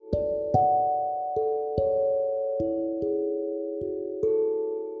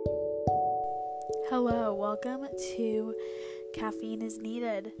welcome to Caffeine is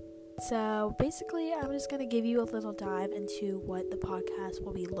Needed. So basically, I'm just going to give you a little dive into what the podcast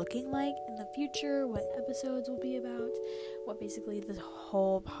will be looking like in the future, what episodes will be about, what basically this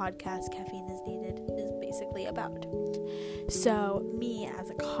whole podcast, Caffeine is Needed, is basically about. So me, as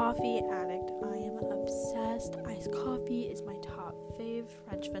a coffee addict, I am obsessed. Iced coffee is my top fave.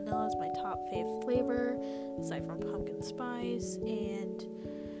 French vanilla is my top fave flavor, aside from pumpkin spice, and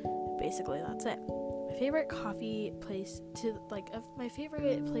basically that's it. My favorite place to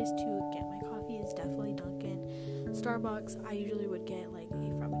get my coffee is definitely Dunkin'. Starbucks, I usually would get like a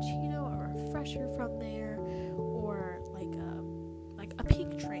frappuccino or a refresher from there, or like a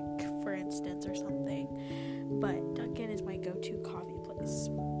pink drink, for instance, or something. But Dunkin' is my go-to coffee place.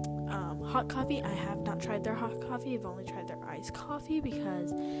 Hot coffee, I have not tried their hot coffee. I've only tried their iced coffee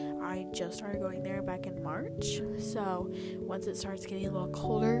because I just started going there back in March. So once it starts getting a little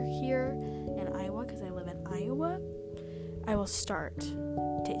colder here in Iowa, because I live in Iowa, I will start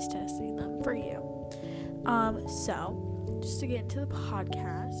taste testing them for you. So just to get into the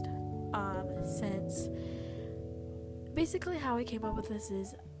podcast, since basically how I came up with this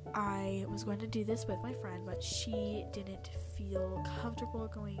is I was going to do this with my friend, but she didn't feel comfortable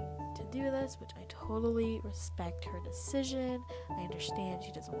going to do this, which I totally respect her decision. I understand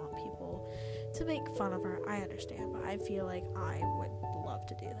she doesn't want people to make fun of her. I understand, but I feel like I would love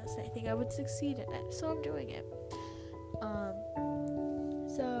to do this. I think I would succeed in it, so I'm doing it.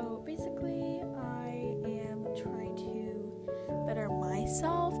 So basically, I am trying to better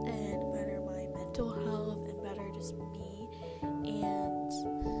myself and better my mental health and better just me, and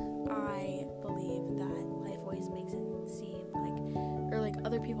I believe that life always makes it seem like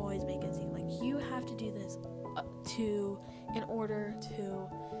other people always make it seem like you have to do this in order to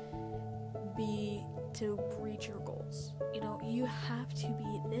reach your goals. You know, you have to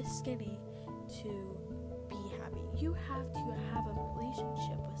be this skinny to be happy. You have to have a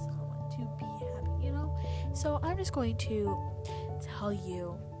relationship with someone to be happy, you know? So I'm just going to tell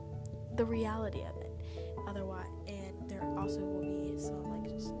you the reality of it. Otherwise, and there also will be some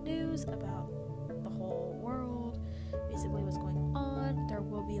just news about the whole world, basically what's going on. There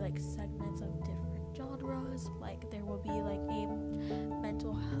will be segments of different genres, there will be a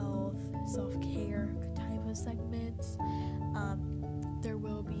mental health, self-care type of segments. There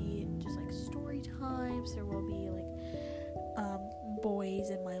will be just story times. There will be boys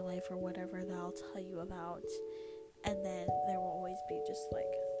in my life or whatever that I'll tell you about, and then there will always be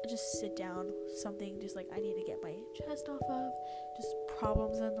just sit down, something just I need to get my chest off of, just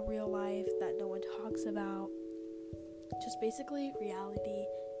problems in the real life that no one talks about, just basically reality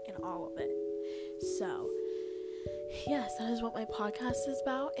in all of it. So yes, that is what my podcast is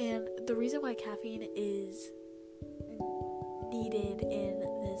about, and the reason why caffeine is needed in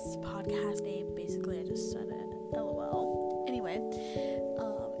this podcast name, basically I just said it, LOL, anyway,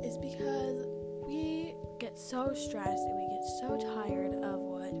 is because we get so stressed and we get so tired of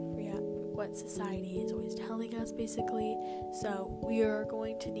what society is always telling us, basically. So we are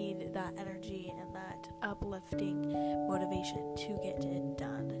going to need that energy and that uplifting motivation to get it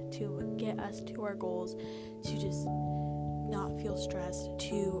done, to get us to our goals, to just not feel stressed,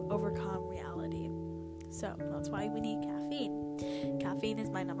 to overcome reality. So that's why we need caffeine. Caffeine is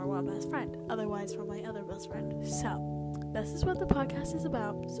my number one best friend, otherwise from my other best friend. So this is what the podcast is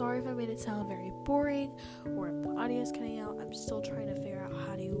about. Sorry if I made it sound very boring or if the audio is cutting out. I'm still trying to figure out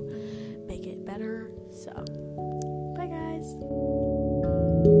how to make it better. So, bye guys.